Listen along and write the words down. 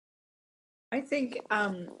I think,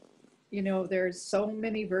 there's so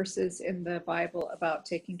many verses in the Bible about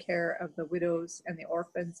taking care of the widows and the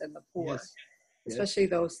orphans and the poor. Yes. Yes. Especially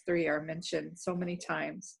those three are mentioned so many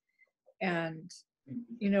times. And,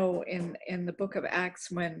 in the book of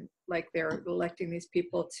Acts, when like they're electing these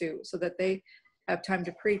people so that they have time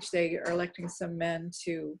to preach, they are electing some men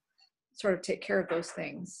to sort of take care of those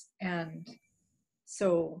things. And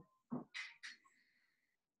so,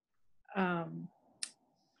 um,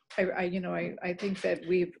 I think that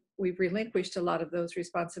we've relinquished a lot of those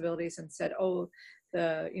responsibilities and said, oh,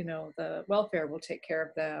 the welfare will take care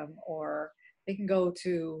of them, or they can go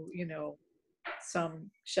to,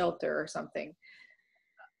 some shelter or something.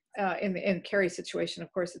 In Carrie's situation,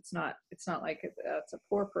 of course, it's not like it's a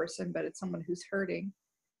poor person, but it's someone who's hurting,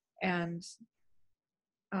 and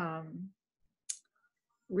um,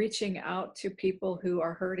 reaching out to people who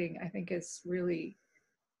are hurting, I think, is really,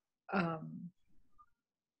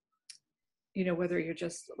 whether you're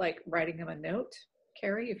just like writing them a note,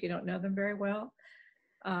 Carrie, if you don't know them very well,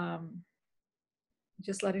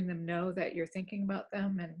 just letting them know that you're thinking about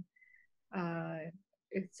them, and I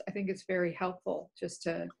think it's very helpful just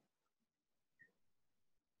to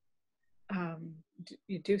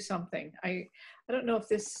you do something. I don't know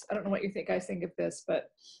what you guys think of this, but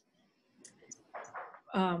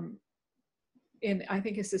I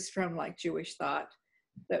think this is from like Jewish thought,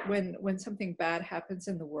 that when something bad happens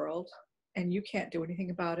in the world and you can't do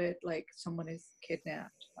anything about it, like someone is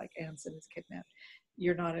kidnapped, like Anson is kidnapped,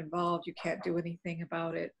 you're not involved, you can't do anything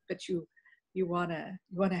about it, but you want to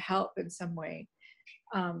help in some way.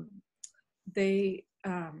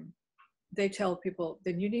 They tell people,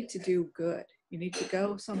 then you need to do good. You need to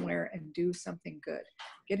go somewhere and do something good.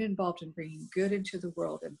 Get involved in bringing good into the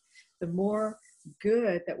world. And the more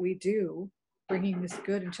good that we do, bringing this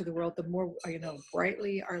good into the world, the more,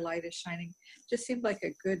 brightly our light is shining. Just seemed like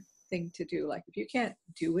a good thing to do. Like if you can't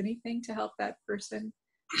do anything to help that person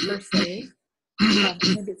per se,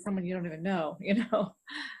 maybe it's someone you don't even know,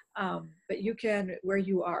 but you can, where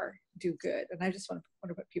you are, do good. And I just wonder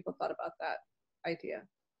what people thought about that idea.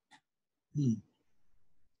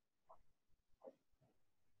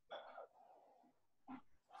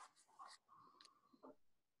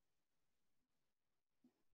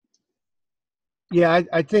 Yeah,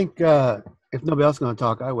 I think if nobody else is going to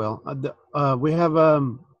talk, I will. We have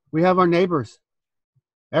our neighbors.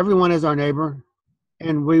 Everyone is our neighbor,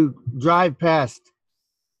 and we drive past.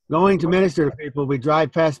 Going to minister to people, we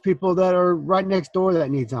drive past people that are right next door that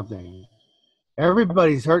need something.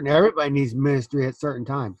 Everybody's hurting. Everybody needs ministry at certain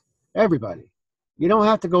times. Everybody. You don't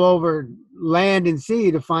have to go over land and sea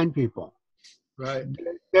to find people. Right.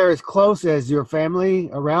 They're as close as your family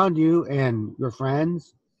around you and your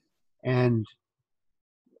friends. And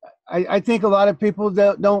I think a lot of people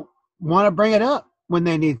don't want to bring it up when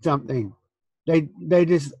they need something. They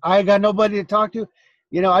just, I got nobody to talk to.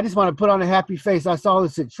 I just want to put on a happy face. I saw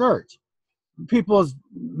this at church. People's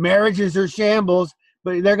marriages are shambles,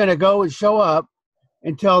 but they're going to go and show up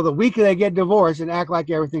until the week they get divorced and act like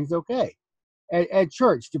everything's okay at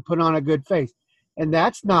church to put on a good face. And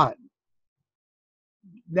that's not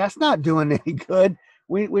doing any good.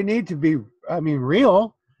 We need to be,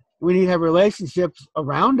 real. We need to have relationships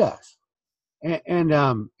around us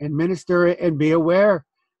and minister and be aware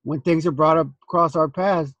when things are brought across our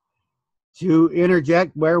paths to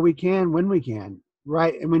interject where we can, when we can,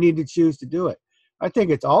 right? And we need to choose to do it. I think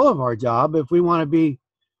it's all of our job if we want to be,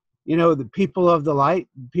 the people of the light,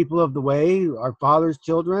 people of the way, our Father's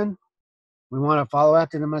children. We want to follow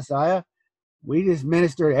after the Messiah. We just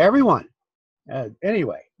minister to everyone.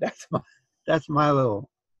 Anyway, that's my little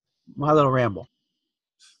ramble.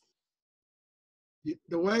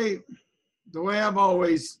 The way I've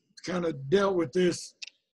always kind of dealt with this,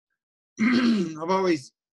 I've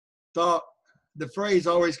always thought the phrase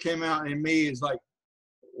always came out in me is like,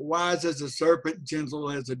 wise as a serpent, gentle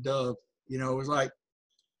as a dove. It was like,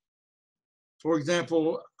 for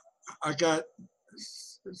example, I got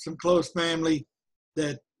some close family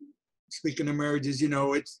that, speaking of marriages,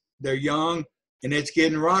 they're young and it's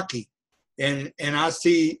getting rocky. And I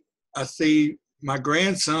see my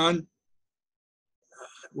grandson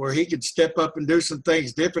where he could step up and do some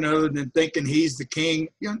things different other than thinking he's the king.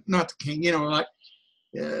 Not the king, like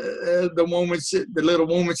the little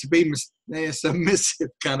woman should be submissive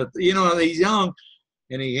kind of. He's young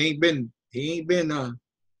and he ain't been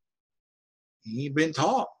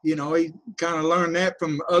taught. He kind of learned that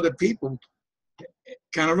from other people,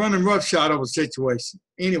 kind of running roughshod over a situation.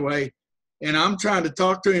 Anyway, and I'm trying to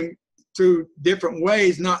talk to him through different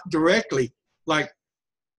ways, not directly. Like,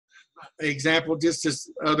 example, just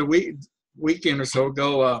this other weekend or so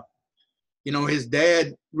ago, his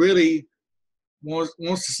dad really wants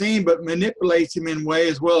to see him, but manipulates him in a way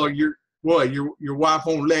as well. Your wife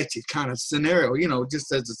won't let you kind of scenario,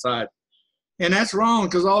 just as a side. And that's wrong,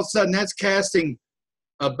 because all of a sudden that's casting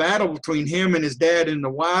a battle between him and his dad and the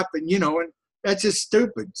wife, and and that's just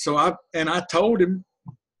stupid. So I told him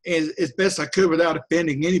as best I could without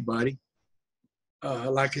offending anybody.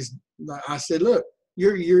 I said, look,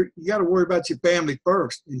 you got to worry about your family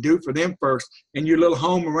first and do for them first, and your little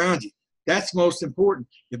home around you. That's most important.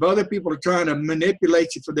 If other people are trying to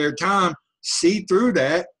manipulate you for their time, see through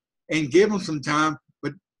that and give them some time,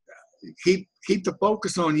 but keep the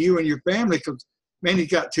focus on you and your family, because man,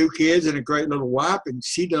 he's got 2 kids and a great little wife, and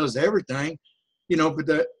she does everything, but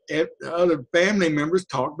the other family members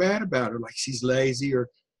talk bad about her, like she's lazy or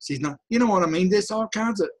she's not, you know what I mean? There's all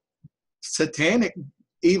kinds of satanic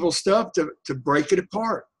evil stuff to break it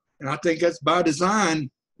apart. And I think that's by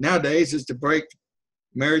design nowadays, is to break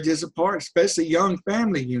marriages apart, especially young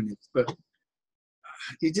family units. But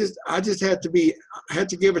I just had to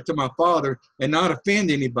give it to my father and not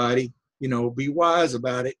offend anybody, be wise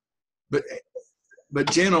about it, but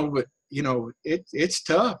gentle, but it's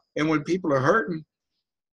tough. And when people are hurting,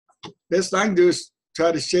 best I can do is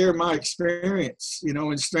try to share my experience,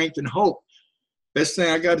 and strength and hope. Best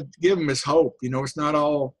thing I got to give them is hope. It's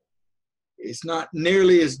not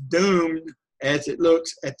nearly as doomed as it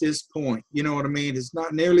looks at this point. You know what I mean? It's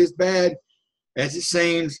not nearly as bad as it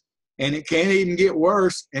seems, and it can't even get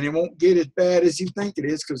worse, and it won't get as bad as you think it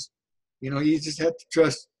is, because, you just have to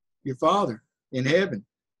trust your Father in heaven.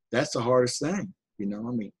 That's the hardest thing,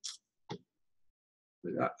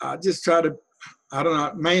 But I just try to, I don't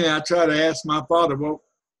know, mainly I try to ask my Father, well,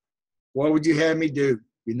 what would you have me do?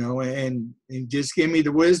 And just give me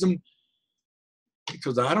the wisdom,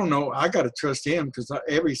 because I don't know. I got to trust him, because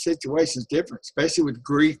every situation is different, especially with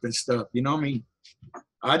grief and stuff.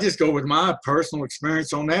 I just go with my personal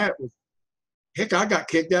experience on that. Heck, I got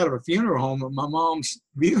kicked out of a funeral home at my mom's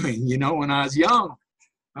viewing, when I was young.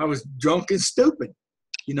 I was drunk and stupid.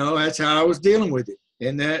 That's how I was dealing with it.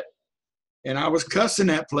 And I was cussing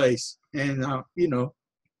that place. And,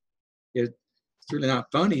 it's really not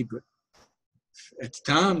funny, but at the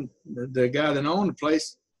time, the guy that owned the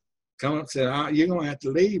place come up and said, you're going to have to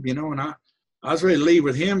leave, and I was ready to leave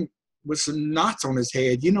with him with some knots on his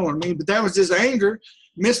head, you know what I mean? But that was just anger,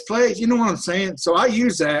 misplaced, you know what I'm saying? So I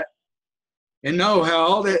use that and know how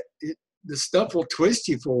all that, the stuff will twist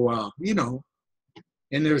you for a while,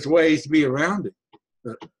 and there's ways to be around it.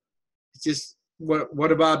 But it's just, what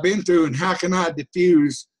have I been through, and how can I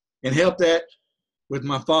diffuse and help that with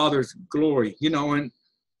my Father's glory, and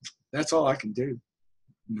that's all I can do,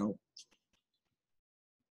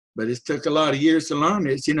 But it took a lot of years to learn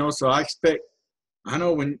this, so I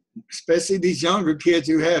know when, especially these younger kids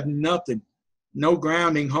who have nothing, no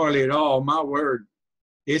grounding hardly at all, my word,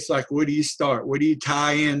 it's like, where do you start? Where do you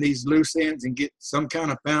tie in these loose ends and get some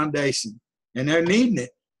kind of foundation? And they're needing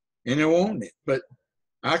it, and they're wanting it. But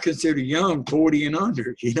I consider young 40 and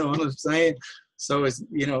under, you know what I'm saying? So it's,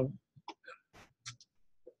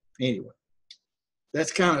 anyway,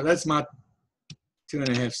 that's my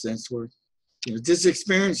 2.5 cents worth. Just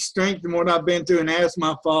experience, strength, and what I've been through, and ask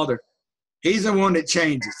my Father. He's the one that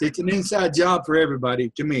changes. It's an inside job for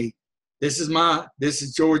everybody, to me. This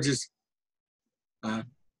is George's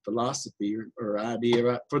philosophy or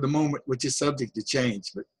idea for the moment, which is subject to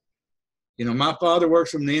change. But, my Father works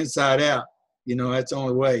from the inside out. That's the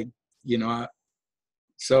only way.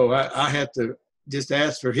 So I have to just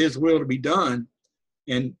ask for his will to be done,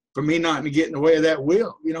 and for me not to get in the way of that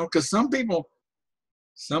will, because some people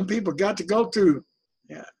got to go through,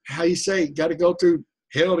 got to go through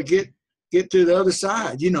hell to get to the other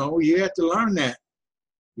side. You have to learn that.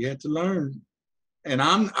 You have to learn. And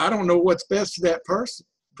I don't know what's best for that person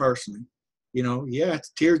personally. It's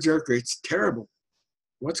a tearjerker. It's terrible.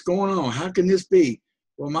 What's going on? How can this be?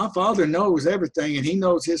 Well, my Father knows everything, and he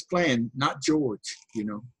knows his plan, not George,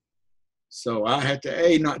 So I have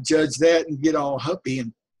to, not judge that and get all huppy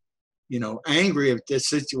and, angry at this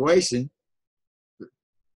situation. But,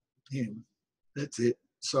 that's it.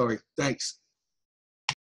 Sorry. Thanks.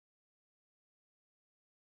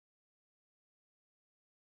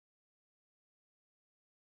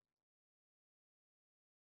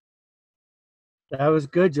 That was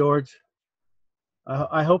good, George.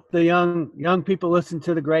 I hope the young people listen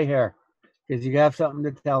to the gray hair, because you have something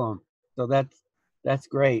to tell them. So that's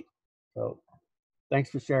great. So thanks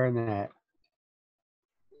for sharing that.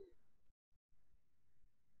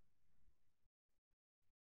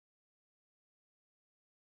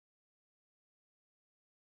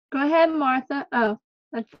 Go ahead, Martha. Oh,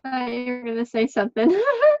 I thought you were going to say something.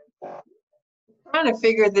 trying to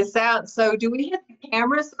figure this out. So do we hit the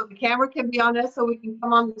camera so the camera can be on us so we can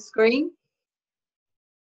come on the screen?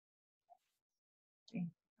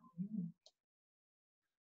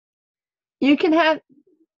 You can have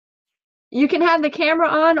the camera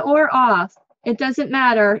on or off. It doesn't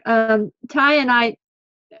matter. Ty and I,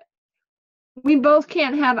 we both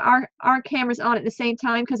can't have our cameras on at the same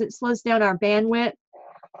time because it slows down our bandwidth.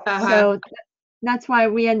 So that's why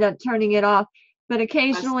we end up turning it off. But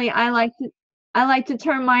occasionally I like to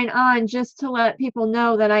turn mine on just to let people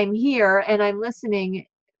know that I'm here and I'm listening,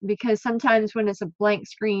 because sometimes when it's a blank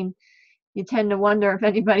screen, you tend to wonder if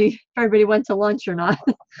everybody went to lunch or not.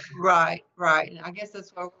 Right. I guess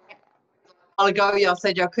that's what a while ago y'all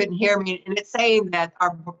said y'all couldn't hear me, and it's saying that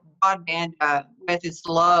our broadband width is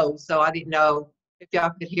low, so I didn't know if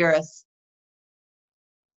y'all could hear us.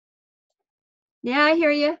 Yeah, I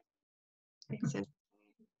hear you.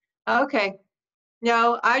 Okay.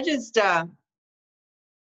 No, I just I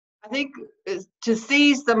think to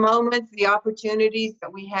seize the moments, the opportunities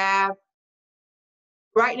that we have.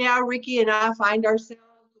 Right now, Ricky and I find ourselves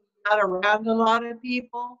not around a lot of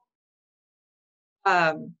people.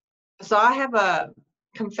 So I have a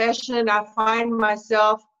confession. I find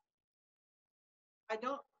myself, I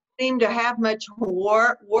don't seem to have much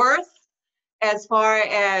worth as far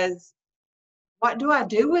as what do I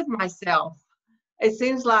do with myself? It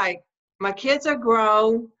seems like my kids are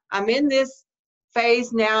grown. I'm in this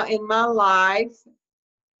phase now in my life,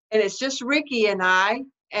 and it's just Ricky and I,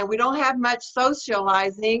 and we don't have much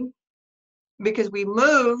socializing because we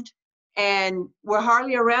moved and we're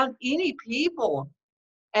hardly around any people.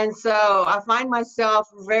 And so I find myself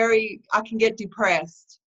I can get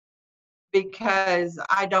depressed because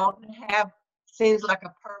I don't have, seems like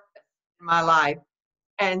a purpose in my life.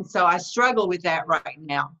 And so I struggle with that right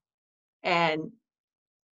now. And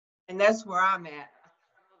that's where I'm at. I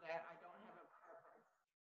struggle that I don't have a purpose.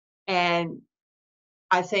 And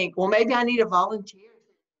I think, well, maybe I need a volunteer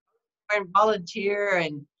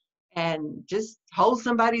and just hold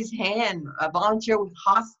somebody's hand, volunteer with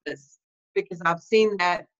hospice, because I've seen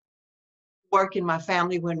that work in my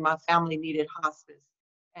family when my family needed hospice,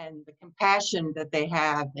 and the compassion that they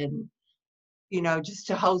have, and just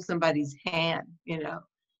to hold somebody's hand,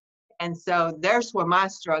 and so there's where my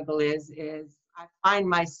struggle is I find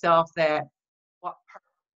myself that what purpose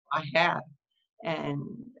I have, and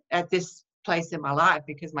at this place in my life,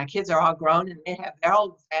 because my kids are all grown and they have their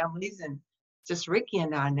own families, and just Ricky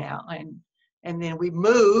and I now, and then we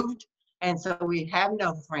moved, and so we have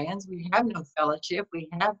no friends, we have no fellowship, we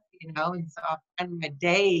have, and so I find my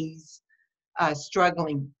days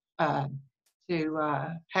struggling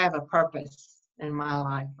to have a purpose in my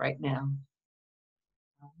life right now.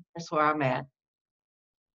 That's where I'm at.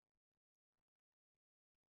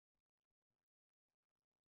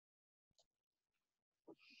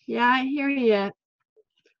 Yeah, I hear you.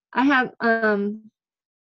 I have,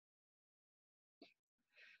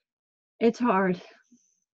 it's hard.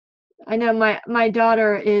 I know my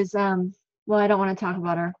daughter is, well, I don't want to talk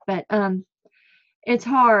about her, but it's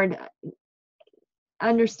hard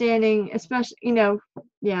understanding, especially,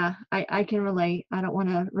 yeah, I can relate. I don't want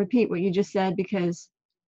to repeat what you just said because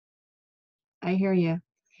I hear you.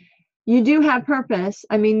 You do have purpose.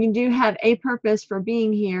 I mean, you do have a purpose for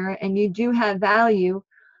being here, and you do have value,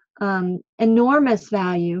 enormous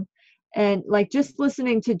value. And like just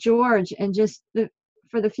listening to George and just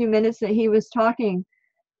for the few minutes that he was talking,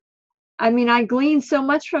 I mean, I gleaned so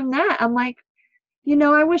much from that. I'm like,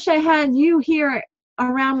 I wish I had you here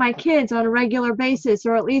around my kids on a regular basis,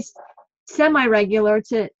 or at least semi-regular,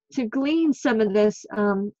 to glean some of this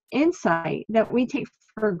insight that we take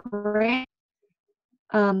for granted.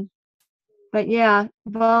 But yeah,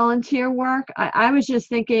 volunteer work. I was just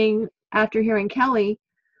thinking after hearing Kelly,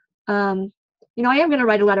 I am going to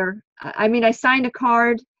write a letter. I mean, I signed a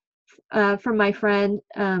card from my friend,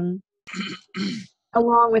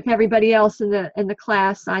 along with everybody else in the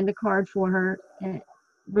class, signed the card for her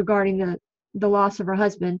regarding the loss of her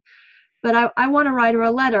husband. But I want to write her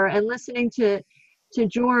a letter. And listening to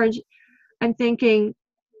George, I'm thinking,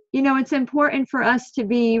 it's important for us to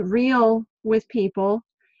be real with people,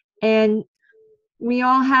 and we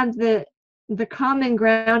all have the common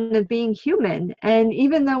ground of being human. And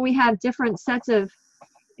even though we have different sets of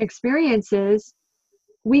experiences,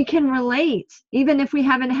 we can relate. Even if we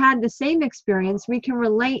haven't had the same experience, we can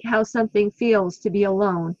relate how something feels to be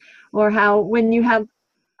alone, or how when you have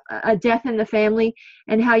a death in the family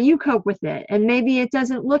and how you cope with it. And maybe it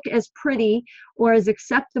doesn't look as pretty or as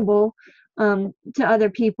acceptable to other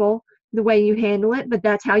people the way you handle it, but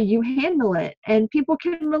that's how you handle it. And people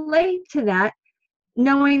can relate to that,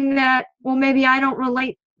 knowing that, well, maybe I don't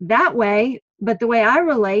relate that way, but the way I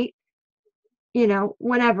relate,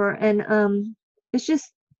 whatever. And it's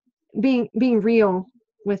just being real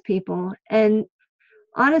with people. And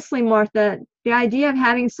honestly, Martha, the idea of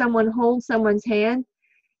having someone hold someone's hand,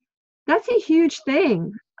 that's a huge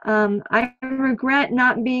thing. I regret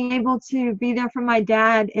not being able to be there for my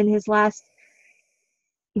dad in his last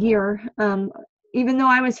year. Even though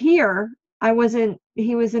I was here, I wasn't,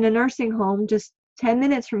 he was in a nursing home just 10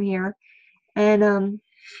 minutes from here. And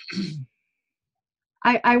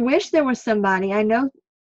I wish there was somebody I know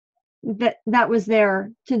that was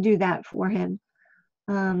there to do that for him.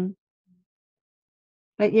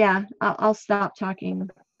 But yeah, I'll stop talking.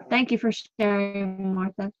 Thank you for sharing,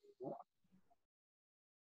 Martha.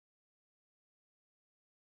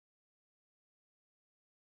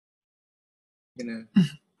 You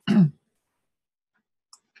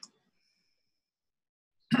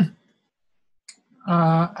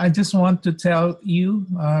I just want to tell you,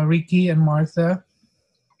 Ricky and Martha,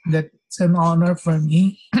 that it's an honor for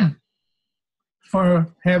me for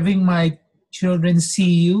having my children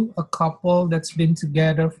see you, a couple that's been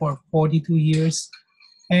together for 42 years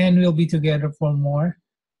and will be together for more.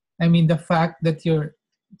 I mean, the fact that you're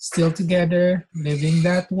still together, living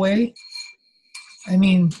that way. I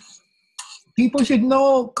mean, people should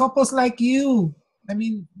know couples like you. I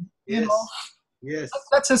mean, you know, Yes.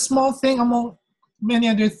 that's a small thing among many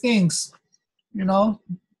other things, you know.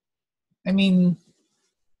 I mean,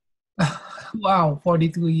 wow,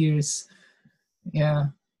 42 years. Yeah.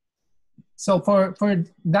 So for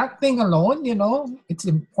that thing alone, it's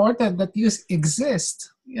important that you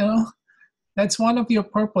exist, That's one of your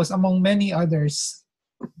purpose among many others.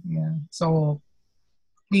 Yeah. So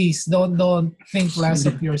please don't think less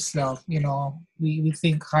of yourself, We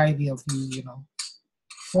think highly of you,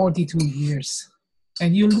 42 years.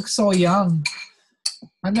 And you look so young.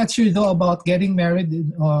 I'm not sure though about getting married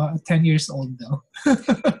 10 years old though.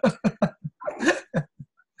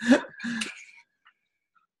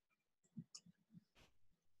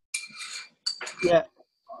 Yeah,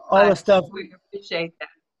 all the stuff. We appreciate that.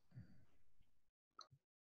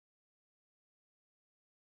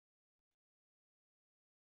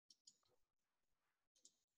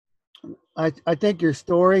 I think your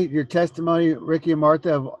story, your testimony, Ricky and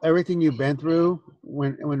Martha, of everything you've been through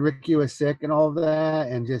when Ricky was sick and all of that,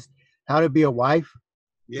 and just how to be a wife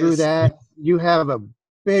through that. You have a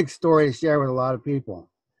big story to share with a lot of people.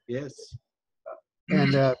 Yes.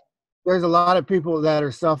 And there's a lot of people that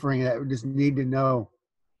are suffering that just need to know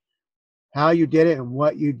how you did it and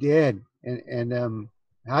what you did, and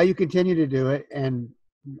how you continue to do it. And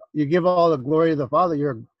you give all the glory to the Father.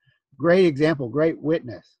 You're a great example, great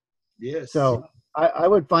witness. Yes. So I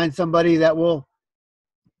would find somebody that will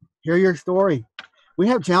hear your story. We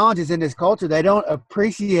have challenges in this culture. They don't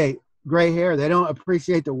appreciate gray hair. They don't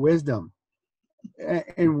appreciate the wisdom.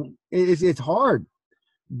 And it's hard.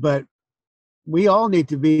 But we all need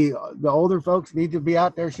to be, the older folks need to be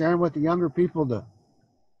out there sharing with the younger people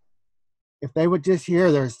if they would just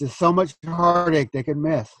hear, there's just so much heartache they could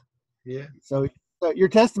miss. Yeah. So your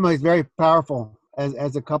testimony is very powerful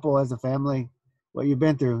as a couple, as a family, what you've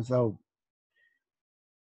been through. So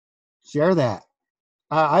share that.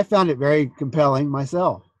 I found it very compelling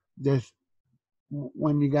myself. Just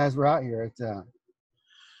when you guys were out here, it's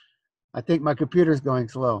I think my computer's going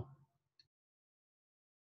slow.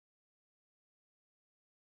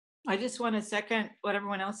 I just want to second what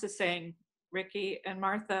everyone else is saying, Ricky and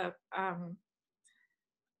Martha. I'm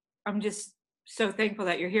just so thankful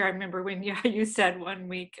that you're here. I remember when you said one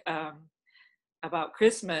week about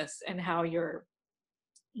Christmas and how you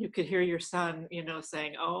could hear your son,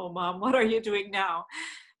 saying, "Oh, Mom, what are you doing now?"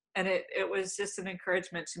 And it was just an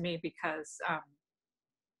encouragement to me because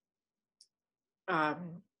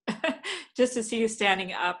just to see you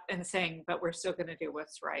standing up and saying, "But we're still going to do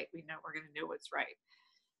what's right. We know we're going to do what's right."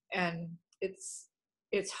 And it's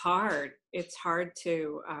hard. It's hard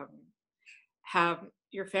to have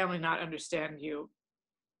your family not understand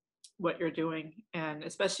what you're doing, and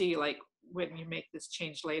especially like when you make this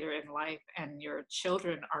change later in life and your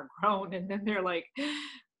children are grown and then they're like,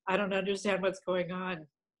 I don't understand what's going on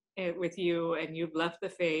with you, and you've left the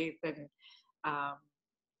faith, and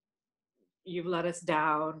you've let us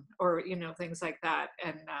down, or things like that.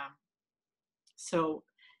 And so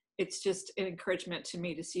it's just an encouragement to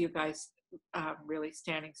me to see you guys really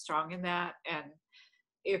standing strong in that. And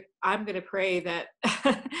if I'm going to pray that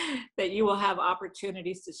that you will have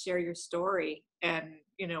opportunities to share your story, and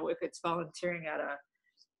if it's volunteering at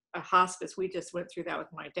a hospice. We just went through that with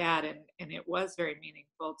my dad, and it was very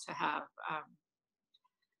meaningful to have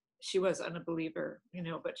she was an unbeliever,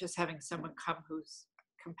 but just having someone come who's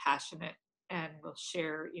compassionate and will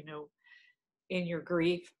share in your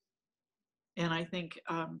grief. And I think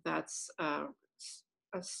that's a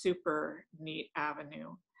super neat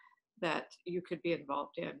avenue that you could be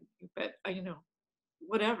involved in. But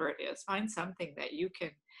whatever it is, find something that you can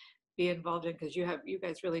be involved in, because you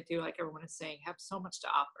guys really do, like everyone is saying, have so much to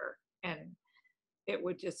offer. And it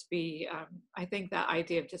would just be, I think that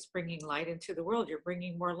idea of just bringing light into the world, you're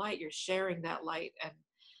bringing more light, you're sharing that light,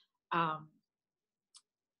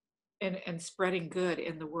 and spreading good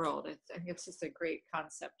in the world. I think it's just a great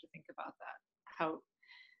concept to think about that, how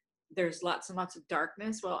there's lots and lots of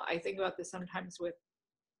darkness. Well, I think about this sometimes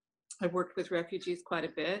I've worked with refugees quite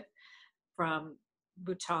a bit from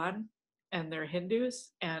Bhutan, and they're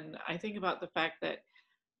Hindus. And I think about the fact that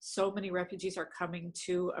so many refugees are coming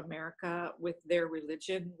to America with their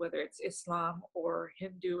religion, whether it's Islam or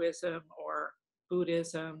Hinduism or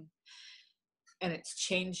Buddhism, and it's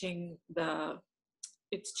changing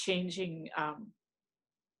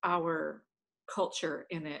our culture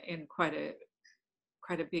in quite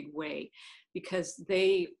a big way, because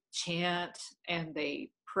they chant and they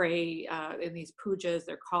pray in these pujas.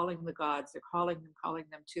 They're calling the gods, they're calling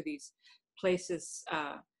them to these places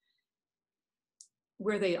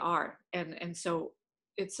where they are, and so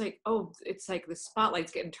it's like, it's like the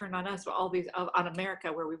spotlight's getting turned on us, all these on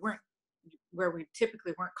America, where we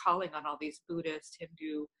typically weren't calling on all these Buddhist,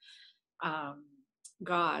 Hindu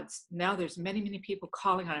gods. Now there's many people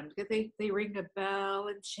calling on them, because they ring a bell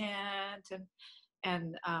and chant,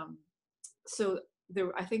 and so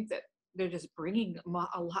I think that they're just bringing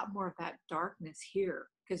a lot more of that darkness here.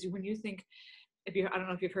 Because when you think, I don't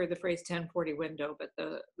know if you've heard the phrase 1040 window, but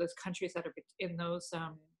those countries that are in those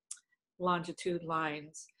longitude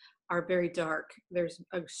lines are very dark. There's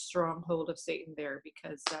a stronghold of Satan there,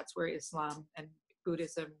 because that's where Islam and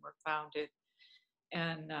Buddhism were founded,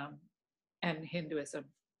 and Hinduism.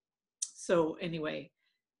 So anyway,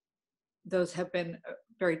 those have been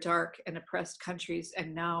very dark and oppressed countries,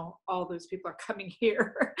 and now all those people are coming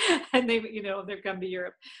here, and they've come to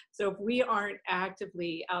Europe. So if we aren't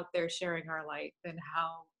actively out there sharing our light, then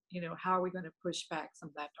how are we going to push back some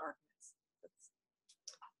of that darkness?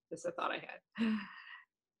 That's a thought I had.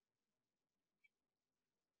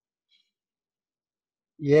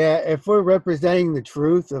 Yeah, if we're representing the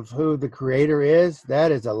truth of who the Creator is,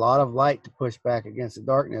 that is a lot of light to push back against the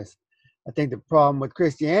darkness. I think the problem with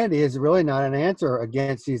Christianity is really not an answer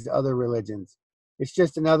against these other religions. It's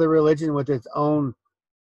just another religion with its own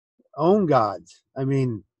gods. I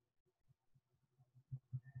mean,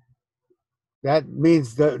 that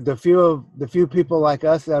means the few people like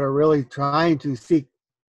us that are really trying to seek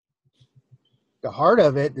the heart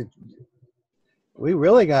of it,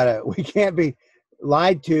 we can't be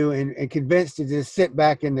lied to and convinced to just sit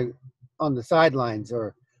back on the sidelines,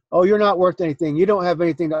 or, oh, you're not worth anything, you don't have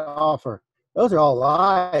anything to offer. Those are all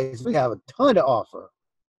lies. We have a ton to offer,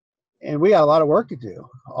 and we got a lot of work to do.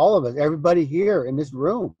 All of us, everybody here in this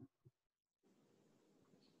room.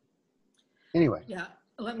 Anyway. Yeah,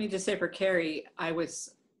 let me just say for Carrie,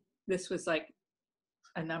 this was like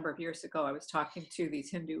a number of years ago. I was talking to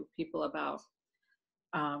these Hindu people about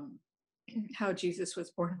how Jesus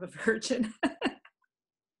was born of a virgin.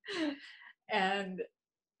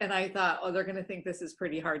 And I thought, oh, they're going to think this is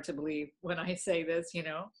pretty hard to believe when I say this,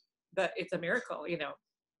 but it's a miracle,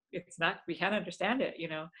 it's not, we can't understand it,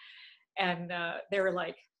 and they were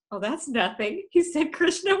like, oh, that's nothing. He said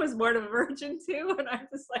Krishna was born of a virgin too. And I'm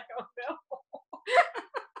just like, oh no.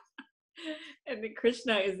 And then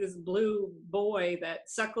Krishna is this blue boy that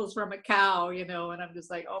suckles from a cow, and I'm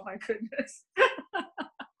just like, oh my goodness.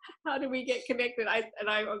 How do we get connected? I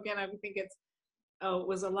think it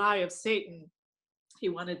was a lie of Satan. He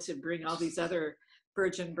wanted to bring all these other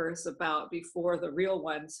virgin births about before the real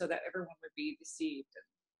one, so that everyone would be deceived.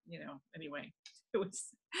 And, anyway, it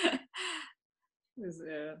was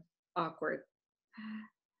awkward.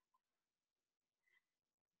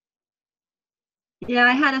 Yeah,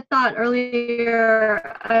 I had a thought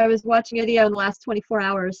earlier. I was watching a video in the last 24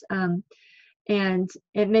 hours, and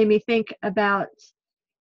it made me think about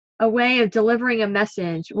a way of delivering a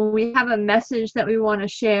message. When we have a message that we want to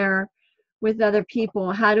share with other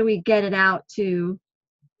people, how do we get it out to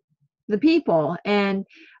the people? And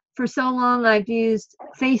for so long, I've used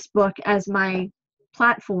Facebook as my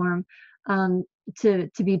platform to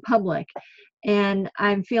be public, and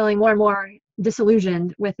I'm feeling more and more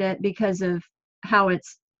disillusioned with it because of how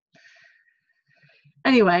it's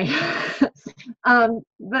anyway.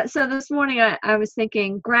 But so this morning I was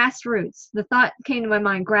thinking grassroots. The thought came to my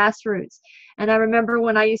mind, grassroots. And I remember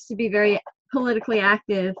when I used to be very politically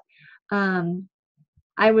active,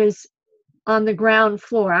 I was on the ground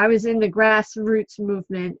floor. I was in the grassroots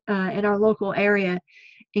movement in our local area.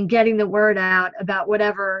 in getting the word out about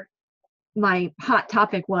whatever my hot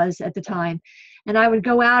topic was at the time. And I would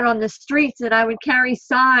go out on the streets and I would carry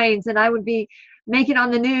signs and I would be making on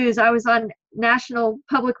the news. I was on national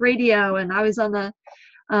public radio and I was on the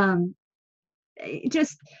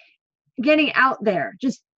just getting out there,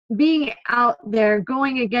 just being out there,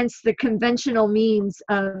 going against the conventional means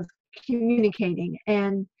of communicating.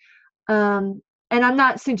 And I'm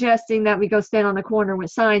not suggesting that we go stand on the corner with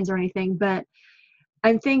signs or anything, but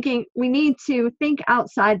I'm thinking we need to think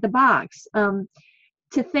outside the box,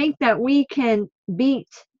 to think that we can beat,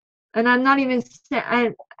 and I'm not even,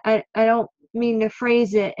 I don't mean to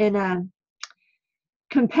phrase it in a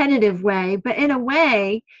competitive way, but in a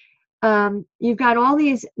way, you've got all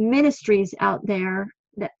these ministries out there,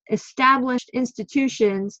 that established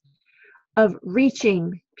institutions of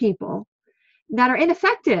reaching people that are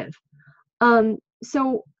ineffective.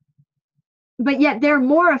 So, but yet they're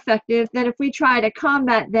more effective than if we try to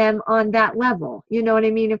combat them on that level. You know what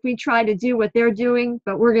I mean? If we try to do what they're doing,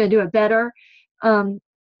 but we're going to do it better,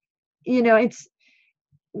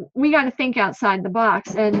 we got to think outside the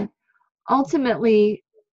box. And ultimately,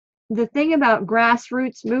 the thing about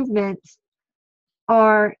grassroots movements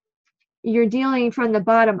are you're dealing from the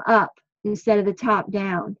bottom up instead of the top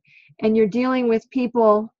down. And you're dealing with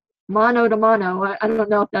people mano to mano. I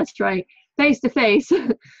don't know if that's right. Face to face.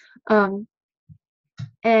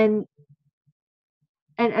 And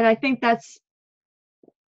I think that's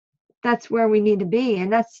where we need to be,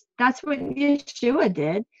 and that's what Yeshua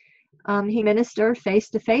did. He ministered face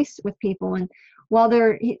to face with people, and while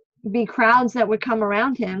there be crowds that would come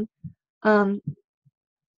around him,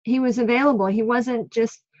 he was available. He wasn't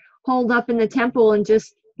just holed up in the temple and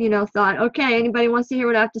just thought, okay, anybody wants to hear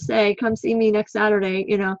what I have to say, come see me next Saturday.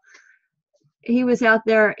 He was out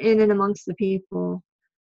there in and amongst the people.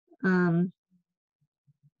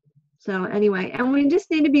 So anyway, and we just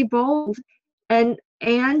need to be bold and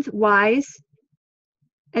wise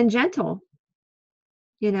and gentle.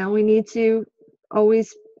 We need to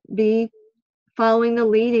always be following the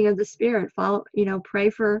leading of the Spirit. Pray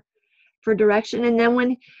for direction. And then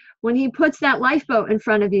when he puts that lifeboat in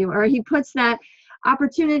front of you, or he puts that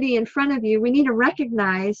opportunity in front of you, we need to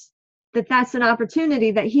recognize that that's an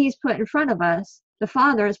opportunity that he's put in front of us. The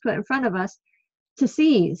Father has put in front of us to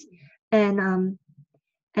seize, and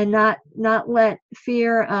not let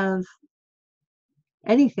fear of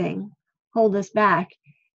anything hold us back,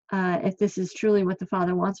 if this is truly what the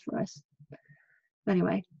Father wants for us.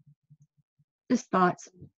 Anyway, just thoughts.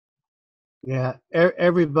 Yeah,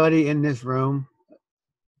 everybody in this room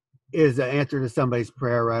is the answer to somebody's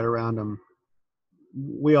prayer right around them.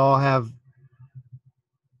 We all have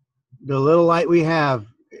the little light we have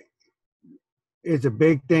is a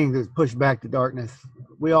big thing to push back the darkness.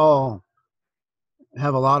 We all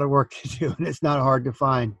have a lot of work to do, and it's not hard to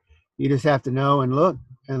find. You just have to know and look,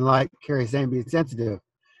 and like Carrie's saying, be sensitive.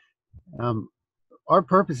 Our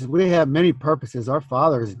purposes, we have many purposes. Our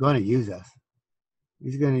Father is going to use us.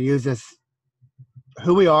 He's going to use us,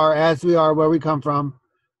 who we are, as we are, where we come from,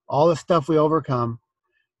 all the stuff we overcome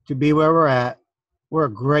to be where we're at. We're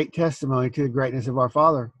a great testimony to the greatness of our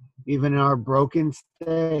Father, even in our broken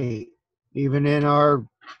state, even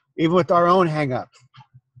with our own hang-ups.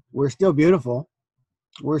 We're still beautiful.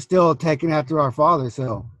 We're still taken after our Father.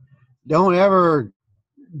 So don't ever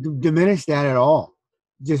diminish that at all.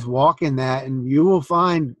 Just walk in that, and you will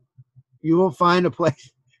find a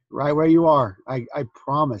place right where you are. I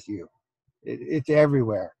promise you. It's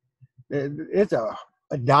everywhere. It's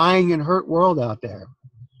a dying and hurt world out there.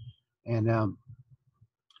 And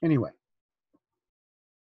anyway.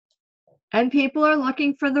 And people are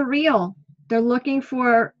looking for the real. They're looking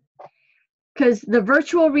for, because the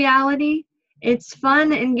virtual reality, it's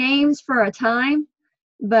fun and games for a time,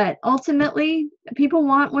 but ultimately people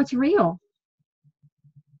want what's real.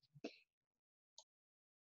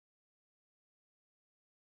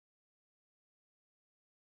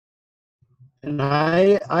 And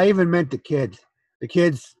I even meant the kids. The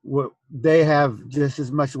kids, they have just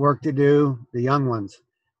as much work to do. The young ones,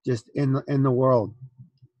 just in the world,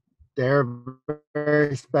 they're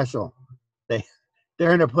very special.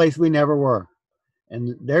 They're in a place we never were,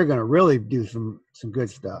 and they're going to really do some good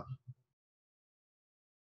stuff.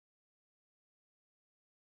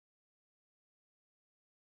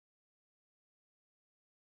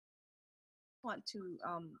 I want to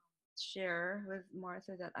share with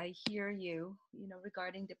Martha that I hear you,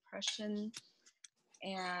 regarding depression,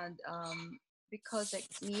 and because like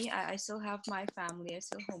me, I still have my family. I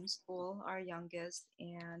still homeschool our youngest,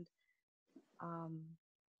 and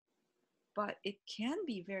but it can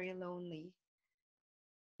be very lonely.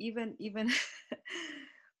 Even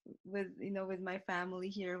with with my family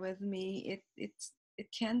here with me, it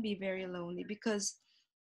can be very lonely because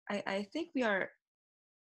I think we are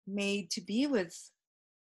made to be with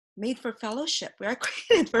made for fellowship. We are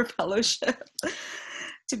created for fellowship.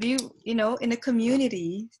 To be in a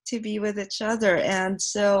community, to be with each other. And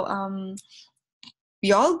so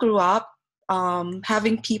we all grew up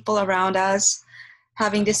having people around us,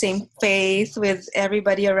 having the same faith with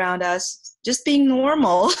everybody around us, just being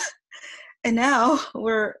normal. And now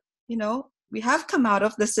we have come out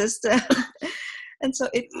of the system. And so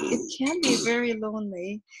it can be very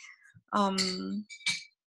lonely.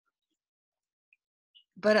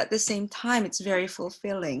 But at the same time, it's very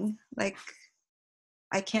fulfilling. Like,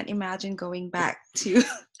 I can't imagine going back to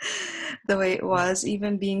the way it was,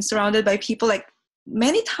 even being surrounded by people. Like,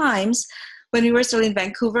 many times when we were still in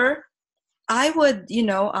Vancouver, I would,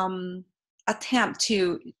 attempt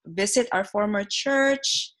to visit our former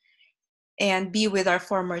church and be with our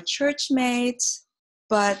former church mates,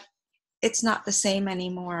 but it's not the same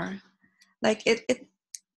anymore. Like,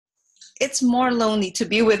 it's more lonely to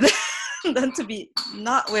be with them than to be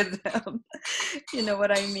not with them. You know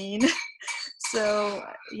what I mean? So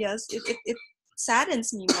yes, it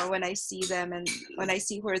saddens me more when I see them and when I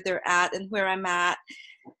see where they're at and where I'm at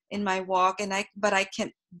in my walk, but I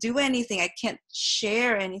can't do anything. I can't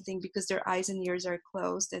share anything because their eyes and ears are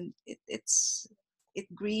closed, and it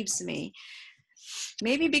grieves me.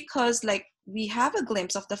 Maybe because, like, we have a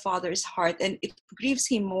glimpse of the Father's heart and it grieves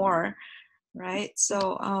him more, right?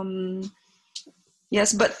 So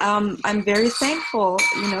yes, but I'm very thankful,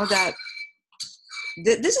 that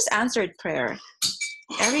this is answered prayer.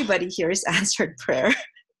 Everybody here is answered prayer.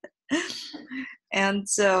 And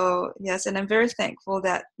so, yes, and I'm very thankful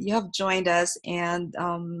that you have joined us. And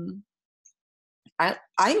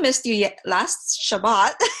I missed you last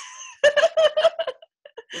Shabbat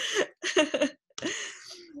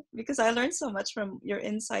because I learned so much from your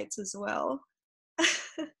insights as well.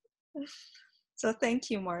 So thank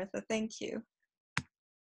you, Martha. Thank you.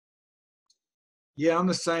 Yeah, I'm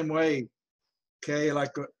the same way. Okay,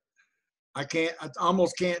 like I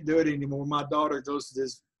almost can't do it anymore. My daughter goes to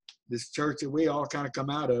this church that we all kind of come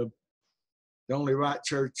out of. The only right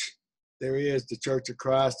church there is, the Church of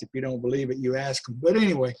Christ. If you don't believe it, you ask them. But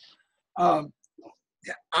anyway,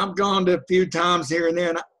 I've gone to a few times here and there,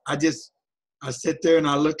 and I sit there and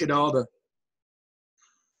I look at all the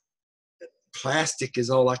plastic is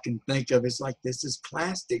all I can think of. It's like, this is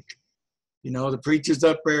plastic. The preacher's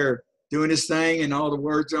up there doing his thing and all the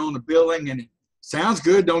words are on the building and it sounds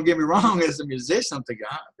good. Don't get me wrong. As a musician, I'm thinking,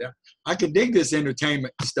 I can dig this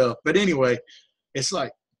entertainment stuff. But anyway, it's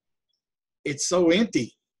like, it's so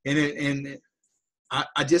empty and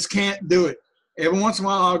I just can't do it. Every once in a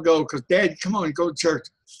while I'll go, because Dad, come on, go to church.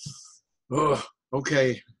 Oh,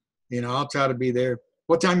 okay. I'll try to be there.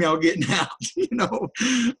 What time y'all getting out?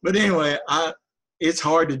 But anyway, it's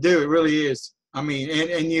hard to do. It really is. I mean,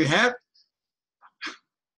 and you have,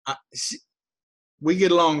 we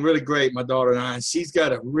get along really great, my daughter and I, and she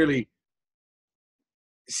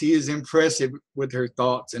is impressive with her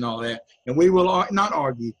thoughts and all that. And we will not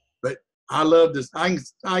argue, but I love this. I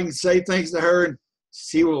can say things to her and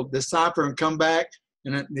she will decipher and come back.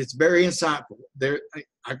 And it's very insightful.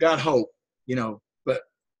 I got hope, but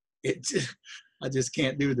I just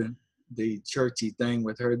can't do the churchy thing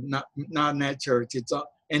with her. Not in that church.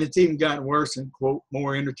 And it's even gotten worse and, quote,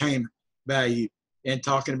 more entertainment value. And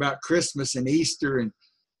talking about Christmas and Easter and,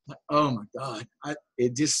 oh my God,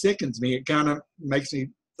 it just sickens me. It kind of makes me,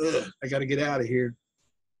 I got to get out of here.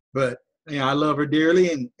 But I love her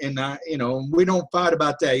dearly, and I, we don't fight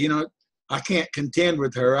about that. I can't contend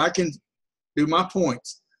with her. I can do my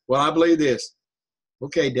points. Well, I believe this.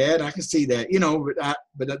 Okay, Dad, I can see that.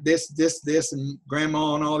 But this, and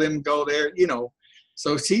Grandma and all them go there.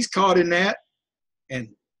 So she's caught in that, and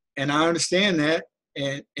I understand that.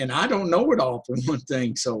 And I don't know it all, for one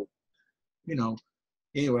thing. So,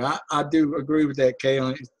 anyway, I do agree with that, Kay.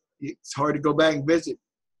 It's hard to go back and visit,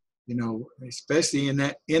 especially in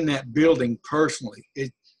that building personally.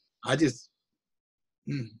 I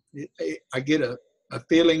get a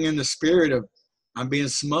feeling in the spirit of I'm being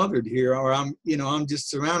smothered here, or I'm just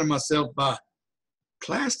surrounding myself by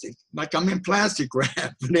plastic, like I'm in plastic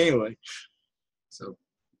wrap. But anyway, so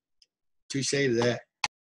touche to that.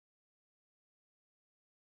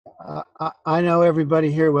 I know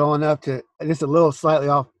everybody here well enough to, just a little slightly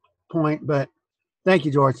off point, but thank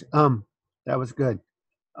you, George. That was good.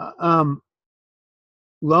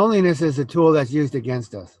 Loneliness is a tool that's used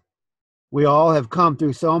against us. We all have come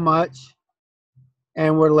through so much,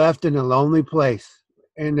 and we're left in a lonely place.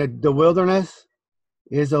 And the wilderness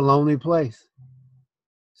is a lonely place.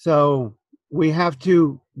 So we have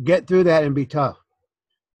to get through that and be tough.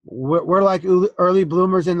 We're like early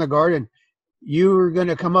bloomers in the garden. You're going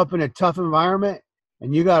to come up in a tough environment,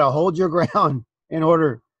 and you got to hold your ground in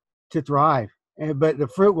order to thrive. But the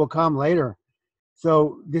fruit will come later.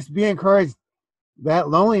 So just be encouraged. That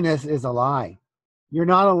loneliness is a lie. You're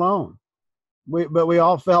not alone. But we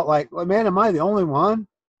all felt like, well, man, am I the only one?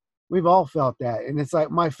 We've all felt that. And it's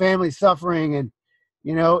like my family's suffering, and,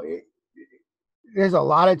 you know, there's a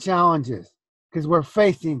lot of challenges because we're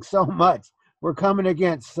facing so much. We're coming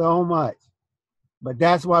against so much. But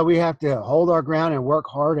that's why we have to hold our ground and work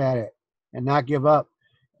hard at it and not give up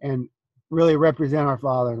and really represent our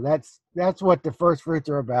Father. That's what the first fruits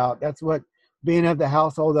are about. That's what being of the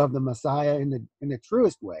household of the Messiah in the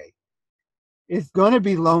truest way. It's going to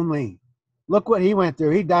be lonely. Look what he went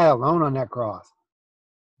through. He died alone on that cross.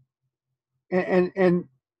 And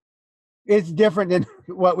it's different than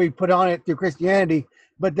what we put on it through Christianity.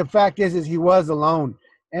 But the fact is he was alone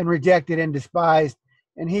and rejected and despised.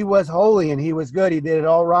 And he was holy and he was good. He did it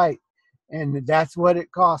all right. And that's what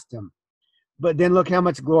it cost him. But then look how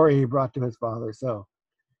much glory he brought to his Father. So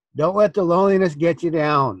don't let the loneliness get you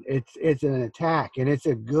down. It's an attack, and it's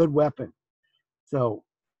a good weapon. So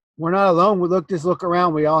we're not alone. Just look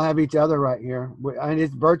around. We all have each other right here. And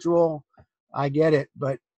it's virtual. I get it,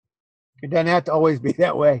 but it doesn't have to always be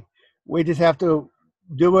that way. We just have to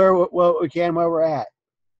do what we can where we're at.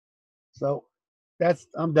 So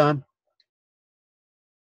I'm done.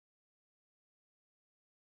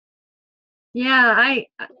 Yeah,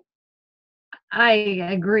 I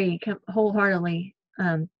agree wholeheartedly.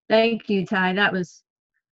 Thank you, Ty. That was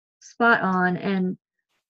spot on. And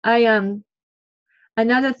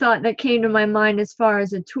another thought that came to my mind as far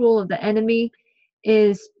as a tool of the enemy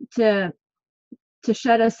is to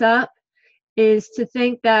shut us up, is to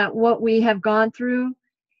think that what we have gone through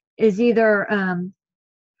is either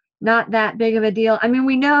not that big of a deal. I mean,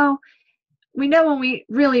 we know when we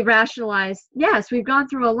really rationalize, yes, we've gone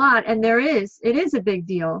through a lot, and it is a big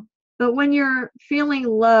deal. But when you're feeling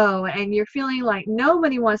low and you're feeling like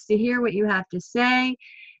nobody wants to hear what you have to say,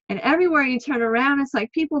 and everywhere you turn around, it's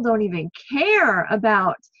like people don't even care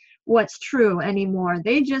about what's true anymore.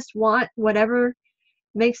 They just want whatever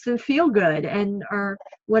makes them feel good, or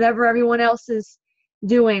whatever everyone else is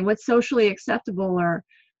doing, what's socially acceptable, or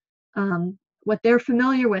what they're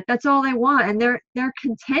familiar with. That's all they want, and they're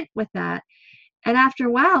content with that. And after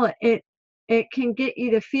a while, it can get you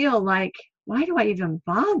to feel like, why do I even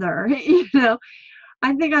bother?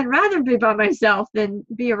 I think I'd rather be by myself than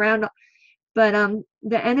be around. But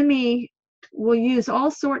the enemy will use all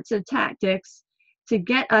sorts of tactics to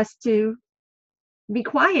get us to be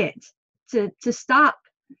quiet, to stop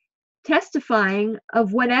testifying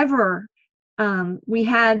of whatever we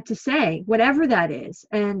had to say, whatever that is.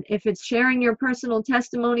 And if it's sharing your personal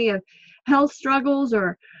testimony of health struggles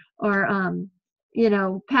or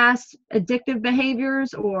past addictive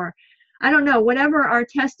behaviors, or I don't know, whatever our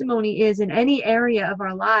testimony is in any area of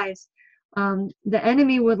our lives, the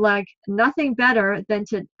enemy would like nothing better than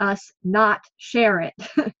to us not share it.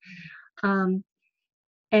 And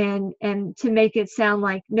to make it sound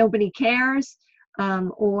like nobody cares,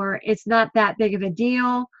 or it's not that big of a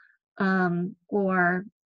deal, or,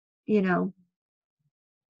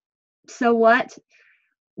 so what?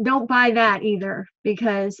 Don't buy that either,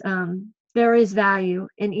 because there is value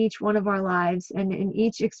in each one of our lives and in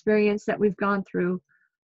each experience that we've gone through.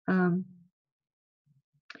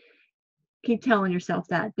 Keep telling yourself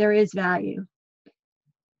that there is value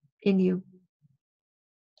in you.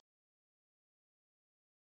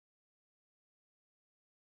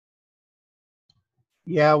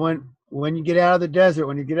 Yeah, when you get out of the desert,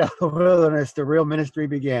 when you get out of the wilderness, the real ministry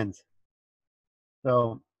begins.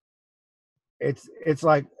 So it's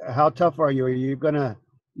like, how tough are you? Are you gonna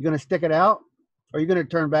stick it out, or are you gonna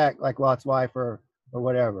turn back like Lot's wife or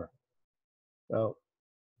whatever? So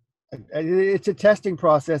it's a testing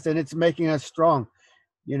process, and it's making us strong.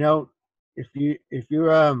 If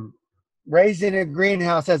you're raised in a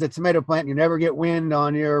greenhouse as a tomato plant, you never get wind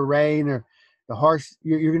on you or rain or the harsh.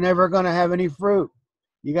 You're never gonna have any fruit.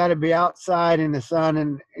 You got to be outside in the sun,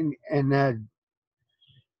 and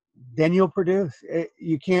then you'll produce.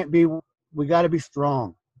 You can't be. We got to be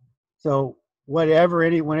strong. So whenever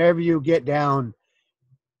you get down,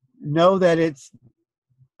 know that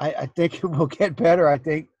I think it will get better. I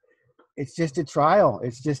think it's just a trial.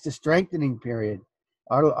 It's just a strengthening period.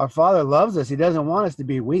 Our Father loves us. He doesn't want us to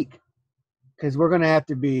be weak, because we're going to have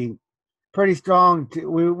to be pretty strong.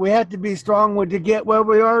 We have to be strong to get where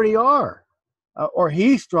we already are. Or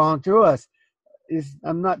he's strong through us.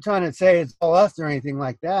 I'm not trying to say it's all us or anything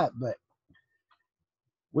like that, but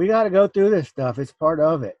we got to go through this stuff. It's part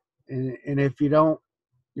of it. And if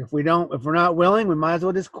we're not willing, we might as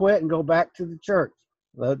well just quit and go back to the church.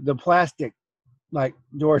 The plastic, like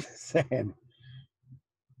George is saying.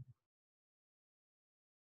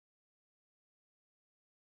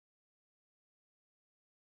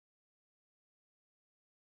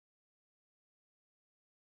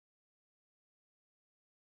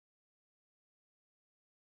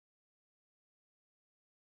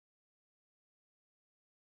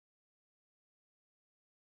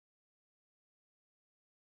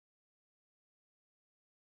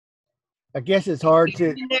 I guess it's hard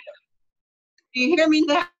to. Do you hear me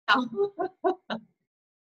now?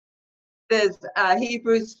 Says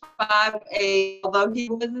Hebrews 5:8, although he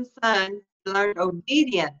was a son, he learned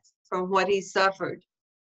obedience from what he suffered.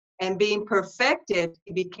 And being perfected,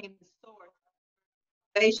 he became the source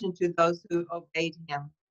of salvation to those who obeyed him.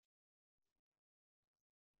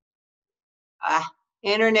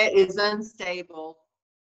 Internet is unstable.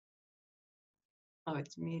 Oh,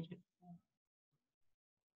 it's muted.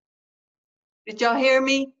 Did y'all hear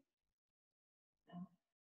me?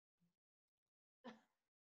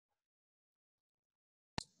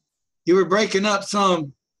 You were breaking up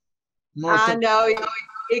some, Martha. I know. It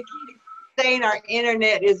keeps saying our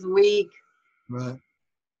internet is weak. Right.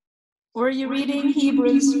 Were you reading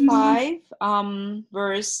Hebrews 5,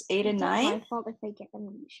 verse 8 and It's not 9? my fault if I get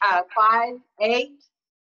them. 5:8.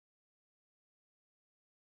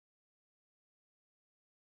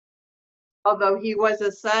 Although he was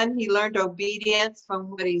a son, he learned obedience from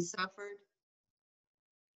what he suffered.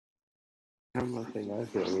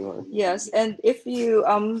 Yes, and if you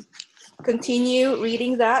continue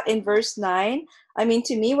reading that in verse 9, I mean,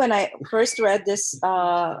 to me, when I first read this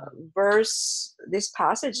this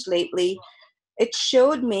passage lately, it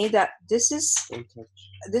showed me that this is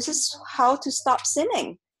how to stop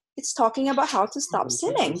sinning. It's talking about how to stop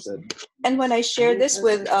sinning. And when I share this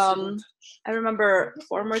with, I remember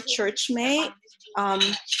former churchmate,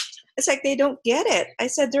 it's like they don't get it. I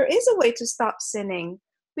said, there is a way to stop sinning.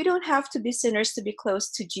 We don't have to be sinners to be close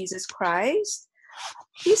to Jesus Christ.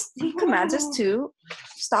 He commands us to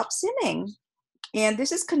stop sinning. And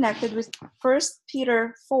this is connected with 1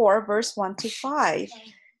 Peter 4, verse 1 to 5.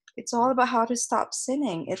 It's all about how to stop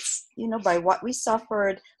sinning. It's, by what we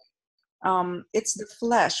suffered. It's the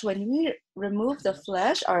flesh. When we remove the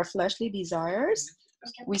flesh, our fleshly desires,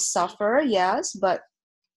 we suffer, yes, but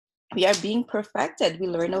we are being perfected. We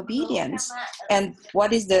learn obedience. And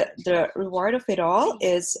what is the reward of it all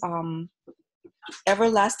is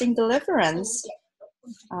everlasting deliverance.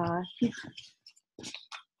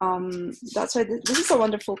 That's why this is a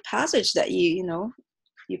wonderful passage that you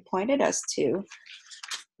pointed us to.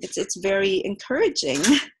 It's very encouraging.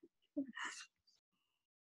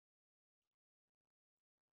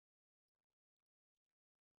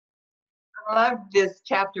 I loved this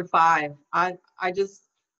chapter 5. I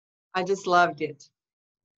just loved it.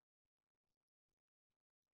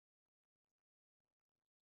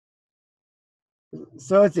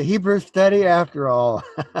 So it's a Hebrew study after all.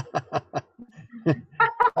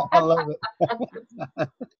 I love it.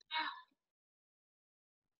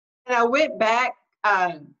 And I went back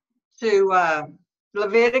to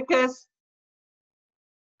Leviticus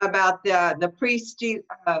about the priestly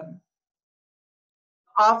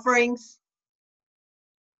offerings.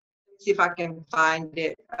 Let's see if I can find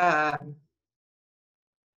it. Where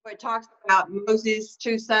it talks about Moses'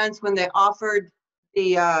 two sons when they offered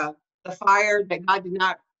the fire that God did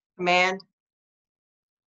not command.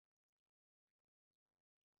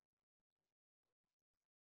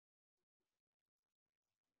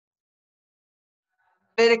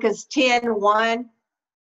 Leviticus 10:1,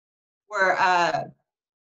 where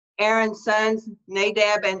Aaron's sons,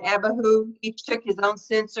 Nadab and Abihu, each took his own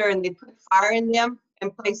censer and they put fire in them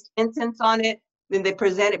and placed incense on it. Then they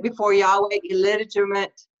presented before Yahweh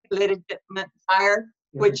illegitimate fire,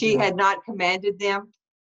 which he had not commanded them.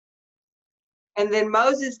 And then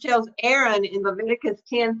Moses tells Aaron in Leviticus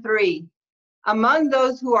 10:3, among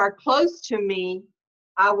those who are close to me,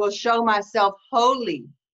 I will show myself holy.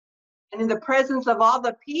 And in the presence of all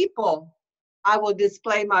the people, I will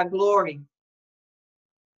display my glory.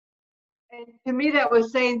 And to me, that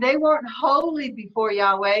was saying they weren't holy before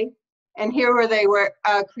Yahweh. And here were they were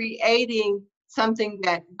creating something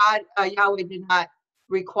that God, Yahweh did not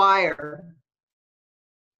require.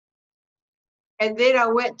 And then I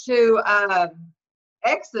went to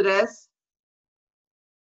Exodus,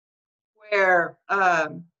 where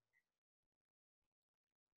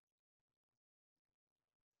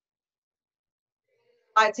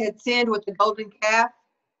Israelites had sinned with the golden calf.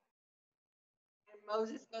 And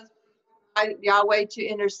Moses goes to Yahweh to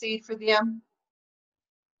intercede for them.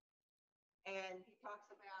 And he talks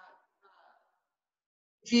about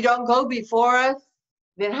If you don't go before us,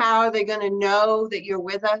 then how are they going to know that you're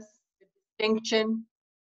with us? The distinction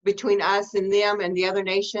between us and them and the other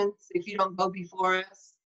nations, if you don't go before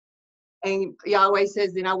us. And Yahweh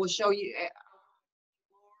says, then I will show you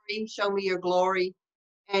glory, show me your glory.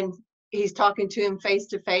 And he's talking to him face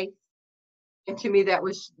to face. And to me, that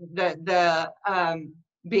was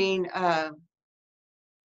being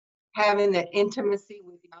having that intimacy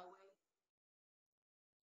with Yahweh,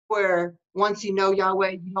 where once you know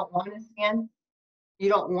Yahweh, you don't want to sin. You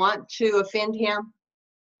don't want to offend him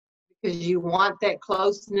because you want that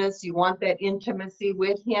closeness. You want that intimacy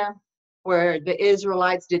with him, where the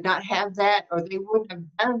Israelites did not have that, or they wouldn't have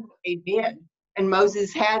done what they did. And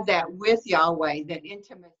Moses had that with Yahweh, that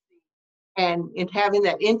intimacy. And in having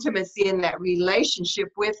that intimacy and that relationship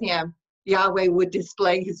with him, Yahweh would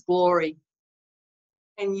display his glory.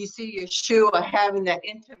 And you see Yeshua having that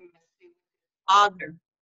intimacy with his Father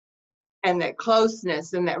and that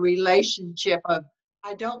closeness and that relationship of,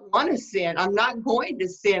 I don't want to sin. I'm not going to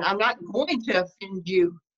sin. I'm not going to offend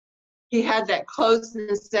you. He had that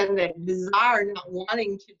closeness and that desire, not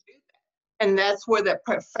wanting to do that. And that's where the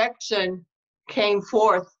perfection came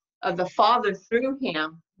forth of the Father through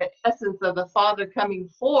him, the essence of the Father coming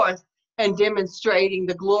forth and demonstrating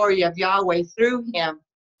the glory of Yahweh through him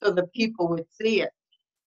so the people would see it.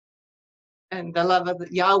 And the love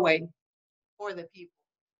of Yahweh for the people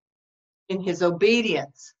in his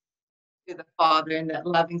obedience to the Father and that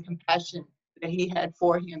loving compassion that he had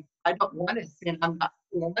for him. I don't want to sin. I'm not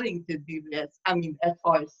wanting to do this. I mean, as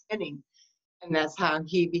far as sinning. And that's how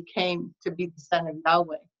he became to be the Son of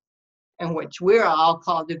Yahweh, in which we're all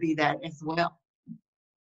called to be that as well.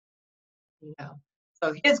 You know,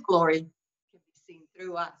 so his glory can be seen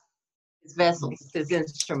through us, his vessels, his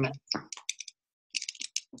instruments.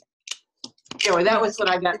 Anyway, that was what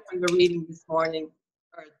I got from the reading this morning,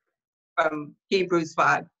 or from Hebrews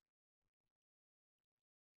 5.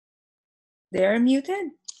 They're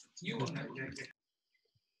muted.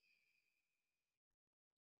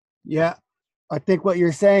 Yeah, I think what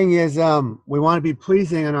you're saying is we want to be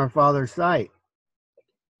pleasing in our Father's sight,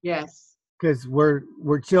 Yes. because we're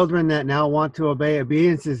children that now want to obey.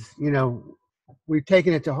 Obedience is, we've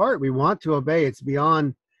taken it to heart. We want to obey. It's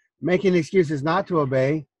beyond making excuses not to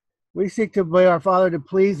obey. We seek to obey our Father, to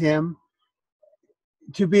please him,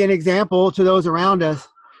 to be an example to those around us.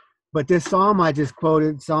 But this psalm I just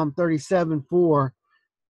quoted, Psalm 37:4,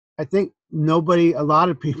 I think a lot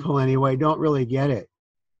of people anyway, don't really get it.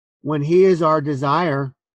 When he is our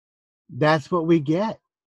desire, that's what we get.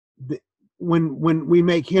 When we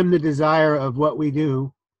make him the desire of what we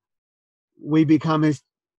do, we become his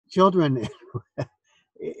children.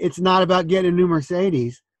 It's not about getting a new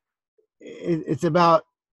Mercedes. It's about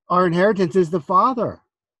our inheritance is the Father.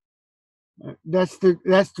 That's the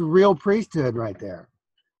real priesthood right there.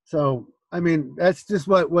 So, I mean, that's just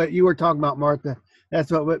what you were talking about, Martha.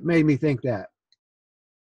 That's what made me think that.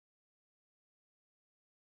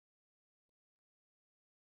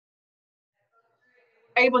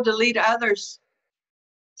 Able to lead others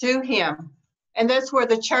to him. And that's where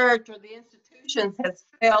the church or the institutions has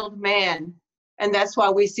failed man. And that's why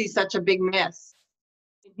we see such a big mess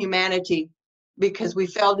in humanity, because we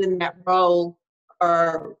failed in that role,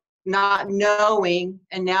 or not knowing.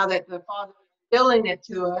 And now that the Father is filling it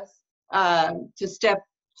to us, to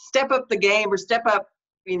step up the game, or step up,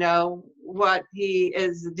 what he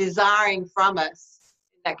is desiring from us,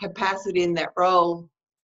 that capacity in that role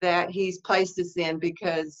that he's placed us in,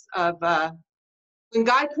 because of when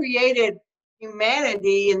God created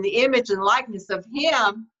humanity in the image and likeness of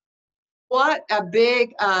him, what a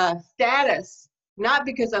big status, not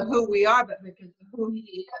because of who we are, but because of who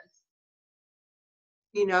he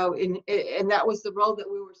is. And that was the role that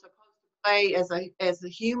we were supposed to play as the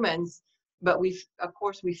humans, but of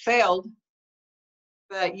course we failed.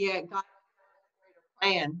 But yet God has a greater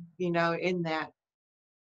plan, in that,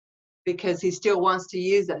 because he still wants to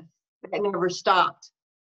use us. That never stopped.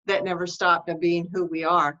 That never stopped of being who we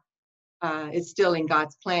are. It's still in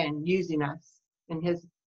God's plan, using us in his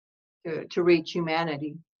to reach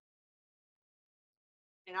humanity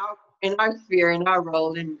in our sphere, in our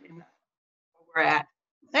role, in where we're at.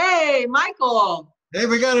 Hey, Michael. Hey,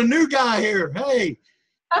 we got a new guy here. Hey,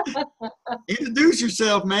 introduce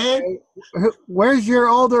yourself, man. Where's your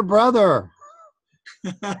older brother?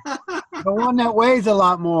 The one that weighs a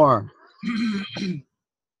lot more.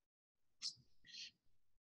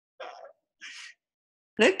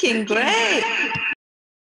 Looking great.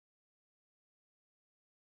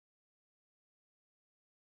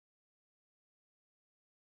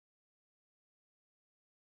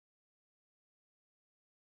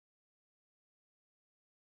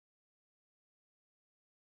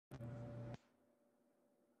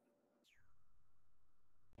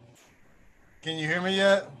 Can you hear me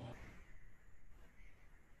yet?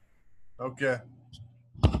 Okay.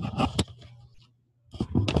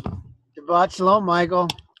 Shabbat shalom, Michael.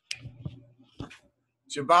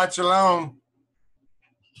 Shabbat shalom.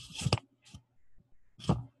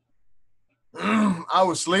 I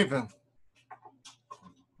was sleeping.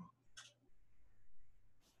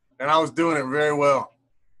 And I was doing it very well.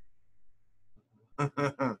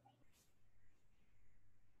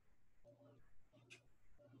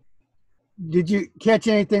 Did you catch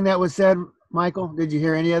anything that was said, Michael? Did you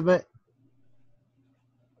hear any of it?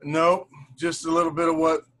 Nope, just a little bit of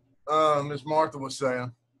what Miss Martha was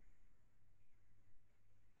saying.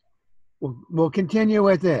 We'll continue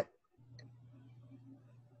with it.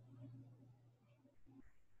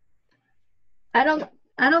 I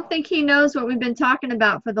don't think he knows what we've been talking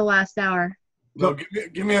about for the last hour. No,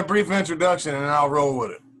 give me a brief introduction and I'll roll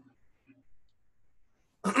with it.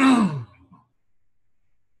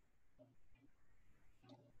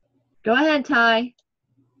 Go ahead, Ty.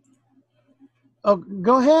 Oh,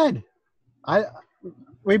 go ahead.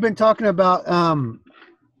 We've been talking about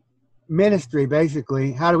ministry,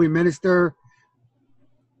 basically. How do we minister?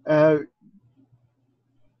 And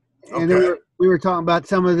then we were talking about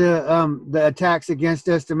some of the attacks against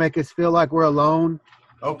us to make us feel like we're alone.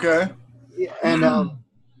 Okay. And,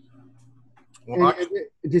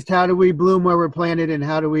 just how do we bloom where we're planted, and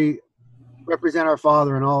how do we represent our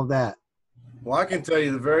Father and all of that? Well, I can tell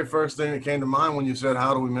you the very first thing that came to mind when you said,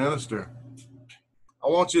 how do we minister? I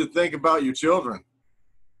want you to think about your children.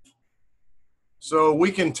 So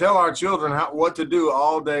we can tell our children what to do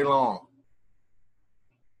all day long.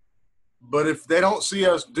 But if they don't see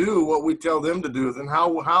us do what we tell them to do, then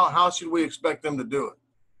how should we expect them to do it?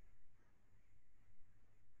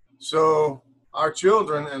 So our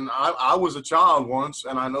children, and I was a child once,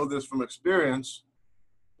 and I know this from experience.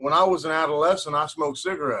 When I was an adolescent, I smoked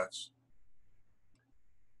cigarettes.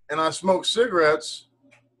 And I smoked cigarettes.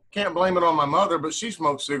 Can't blame it on my mother, but she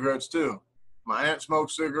smoked cigarettes too. My aunt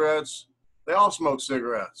smoked cigarettes. They all smoked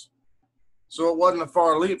cigarettes. So it wasn't a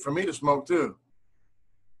far leap for me to smoke too.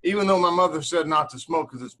 Even though my mother said not to smoke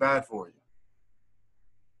because it's bad for you.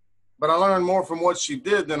 But I learned more from what she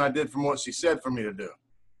did than I did from what she said for me to do.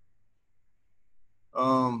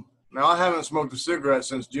 Now I haven't smoked a cigarette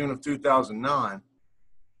since June of 2009.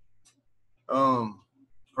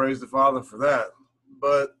 Praise the Father for that.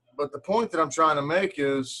 But the point that I'm trying to make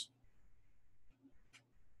is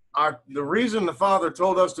the reason the Father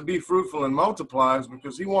told us to be fruitful and multiply is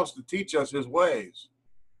because he wants to teach us his ways.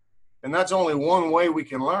 And that's only one way we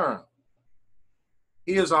can learn.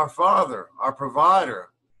 He is our Father, our provider,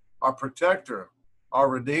 our protector, our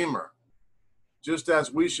redeemer, just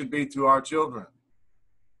as we should be to our children.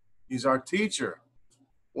 He's our teacher.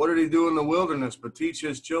 What did he do in the wilderness but teach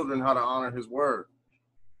his children how to honor his word?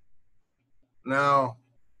 Now,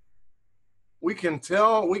 we can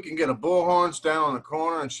get a bullhorn, stand on the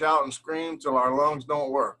corner and shout and scream till our lungs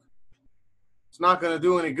don't work. It's not going to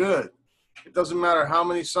do any good. It doesn't matter how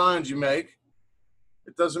many signs you make.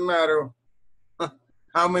 It doesn't matter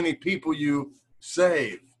how many people you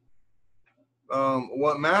save.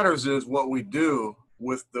 What matters is what we do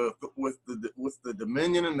with the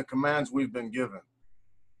dominion and the commands we've been given.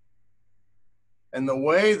 And the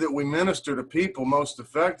way that we minister to people most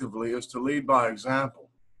effectively is to lead by example,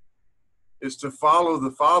 is to follow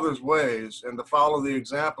the Father's ways and to follow the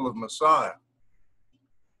example of Messiah,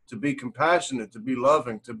 to be compassionate, to be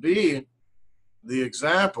loving, to be the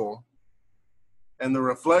example and the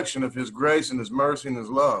reflection of his grace and his mercy and his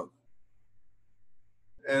love.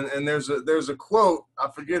 And there's a quote, I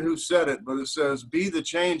forget who said it, but it says, "Be the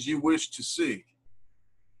change you wish to see."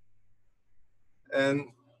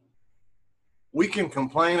 And we can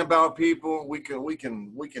complain about people, we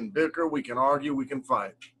can bicker, we can argue, we can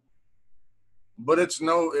fight. But it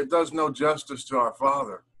does no justice to our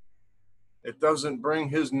Father. It doesn't bring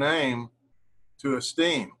his name to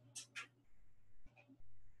esteem.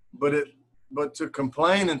 But to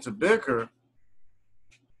complain and to bicker,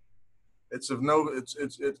 it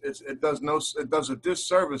does a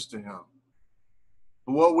disservice to him.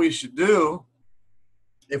 But what we should do,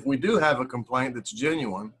 if we do have a complaint that's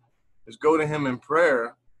genuine, is go to him in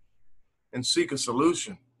prayer and seek a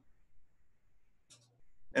solution.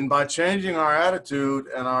 And by changing our attitude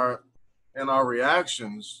and our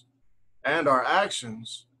reactions and our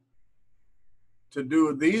actions to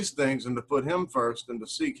do these things and to put him first and to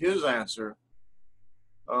seek his answer,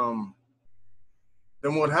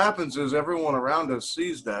 then what happens is everyone around us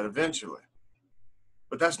sees that eventually.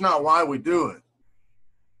 But that's not why we do it.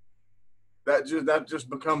 That just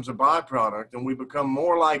becomes a byproduct, and we become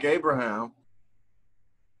more like Abraham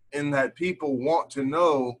in that people want to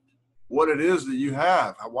know what it is that you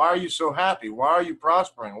have. Why are you so happy? Why are you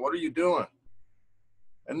prospering? What are you doing?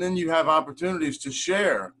 And then you have opportunities to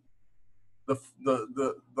share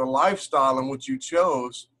the lifestyle in which you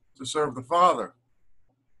chose to serve the Father.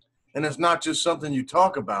 And it's not just something you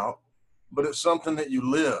talk about, but it's something that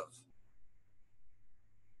you live.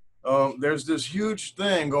 There's this huge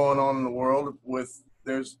thing going on in the world with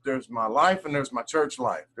there's my life and there's my church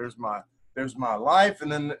life. There's my life,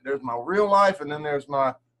 and then there's my real life, and then there's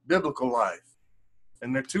my biblical life.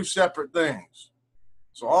 And they're two separate things.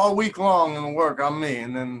 So all week long in the work, I'm me.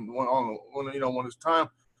 And then when it's time,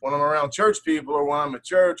 when I'm around church people or when I'm at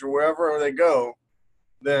church or wherever they go,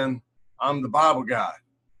 then I'm the Bible guy.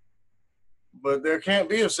 But there can't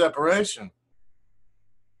be a separation.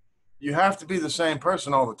 You have to be the same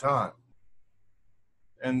person all the time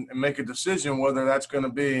and make a decision whether that's going to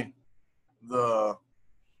be the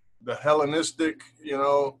Hellenistic,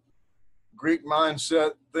 Greek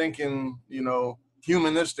mindset thinking,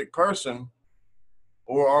 humanistic person,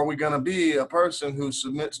 or are we going to be a person who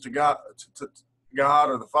submits to God, to God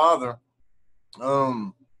or the Father,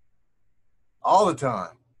 all the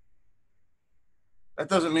time? That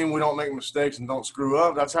doesn't mean we don't make mistakes and don't screw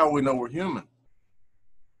up. That's how we know we're human.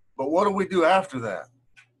 But what do we do after that?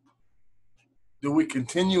 Do we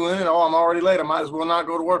continue in it? Oh, I'm already late. I might as well not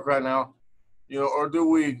go to work right now. Or do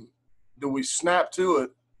we snap to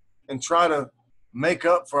it and try to make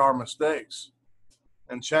up for our mistakes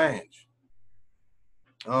and change?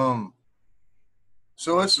 So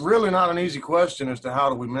it's really not an easy question as to how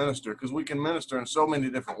do we minister, because we can minister in so many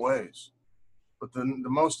different ways. But the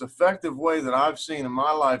most effective way that I've seen in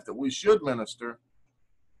my life that we should minister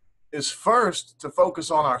is first to focus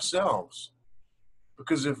on ourselves.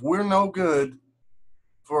 Because if we're no good,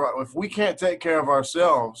 if we can't take care of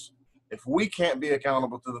ourselves, if we can't be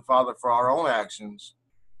accountable to the Father for our own actions,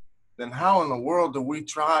 then how in the world do we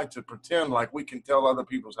try to pretend like we can tell other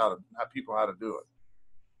people how to do it?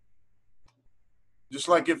 Just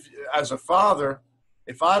like if, as a father,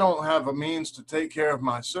 if I don't have a means to take care of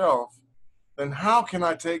myself, then how can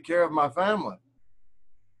I take care of my family?